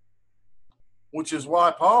 Which is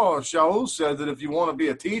why Shaul said that if you want to be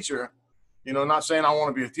a teacher, not saying I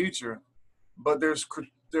want to be a teacher, but there's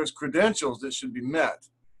credentials that should be met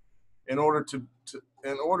in order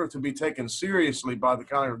to be taken seriously by the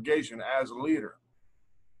congregation as a leader.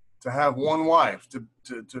 To have one wife, to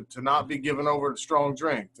not be given over to strong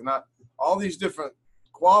drink, to not all these different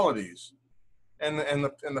qualities. And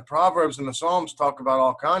the Proverbs and the Psalms talk about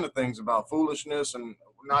all kinds of things about foolishness and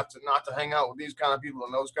not to hang out with these kind of people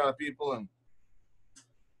and those kind of people. And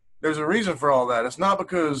there's a reason for all that. It's not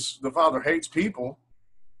because the Father hates people.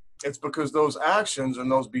 It's because those actions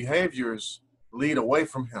and those behaviors lead away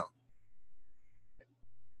from him.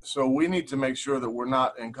 So we need to make sure that we're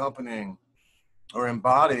not accompanying or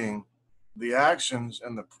embodying the actions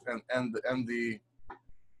and the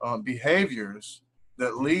behaviors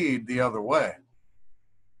that lead the other way.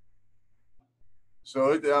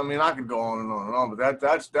 So I could go on and on and on, but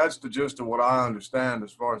that's the gist of what I understand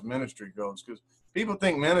as far as ministry goes. Because people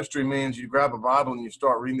think ministry means you grab a Bible and you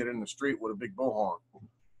start reading it in the street with a big bullhorn,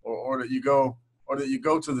 or that you go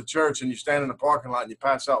to the church and you stand in the parking lot and you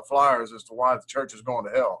pass out flyers as to why the church is going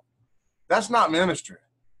to hell. That's not ministry.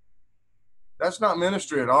 That's not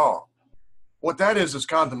ministry at all. What that is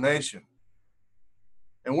condemnation.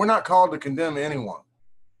 And we're not called to condemn anyone.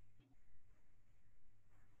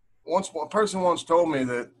 A person once told me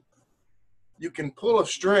that you can pull a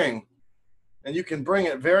string and you can bring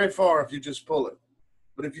it very far if you just pull it.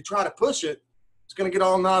 But if you try to push it, it's going to get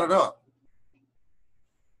all knotted up.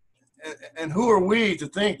 And who are we to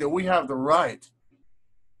think that we have the right,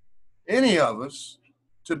 any of us,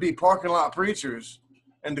 to be parking lot preachers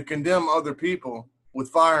and to condemn other people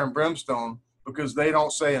with fire and brimstone because they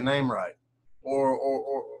don't say a name right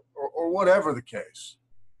or whatever the case?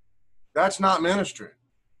 That's not ministry.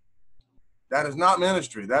 That is not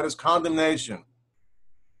ministry. That is condemnation.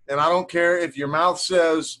 And I don't care if your mouth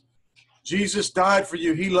says, Jesus died for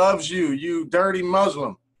you, he loves you, you dirty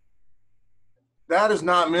Muslim. That is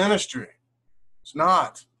not ministry. It's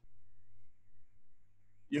not.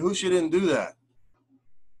 Yahusha didn't do that.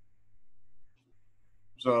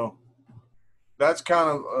 So that's kind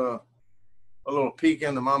of a little peek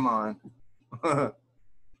into my mind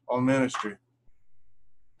on ministry.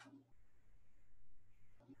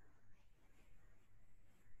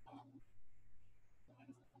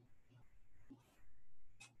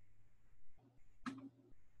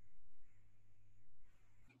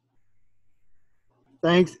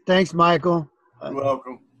 Thanks, Michael. You're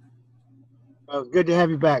welcome. Good to have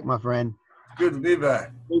you back, my friend. Good to be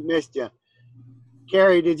back. We missed you.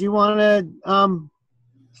 Carrie, did you want to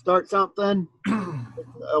start something?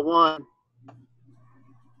 One.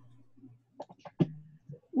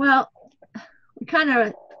 Well,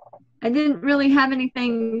 I didn't really have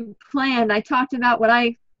anything planned. I talked about what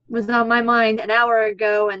I was on my mind an hour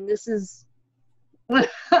ago, and this is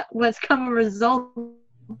what's come a result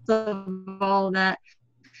of all of that.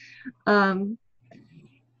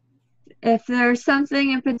 If there's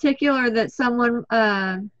something in particular that someone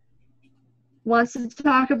wants to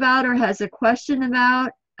talk about or has a question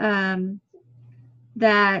about,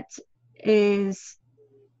 that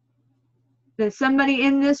somebody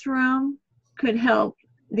in this room could help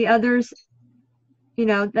the others,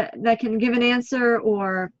 that can give an answer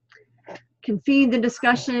or can feed the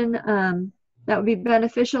discussion, that would be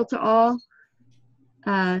beneficial to all,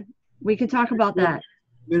 we can talk about that.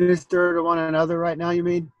 Minister to one another right now, you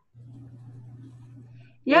mean?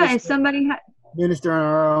 Yeah, if somebody Minister in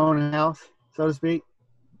our own house, so to speak.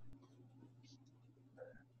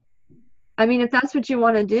 I mean, if that's what you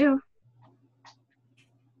want to do.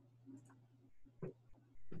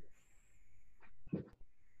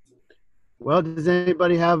 Well, does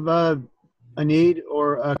anybody have a need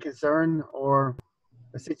or a concern or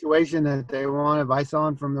a situation that they want advice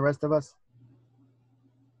on from the rest of us?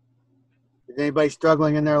 Is anybody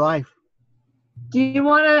struggling in their life? Do you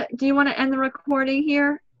want to end the recording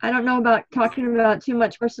here? I don't know about talking about too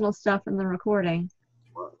much personal stuff in the recording.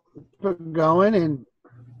 Keep going and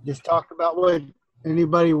just talk about what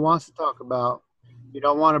anybody wants to talk about. You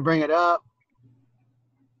don't want to bring it up.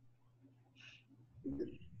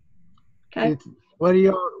 Okay. What do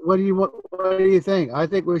you think? I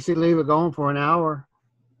think we should leave it going for an hour.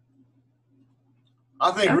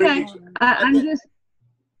 I think Okay. Ricky. I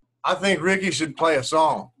I think Ricky should play a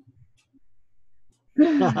song.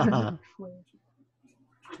 Well,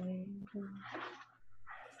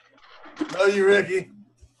 No, you, Ricky.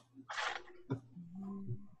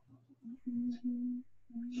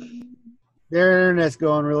 their internet's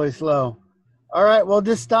going really slow. All right, well,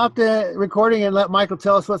 just stop the recording and let Michael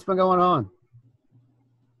tell us what's been going on.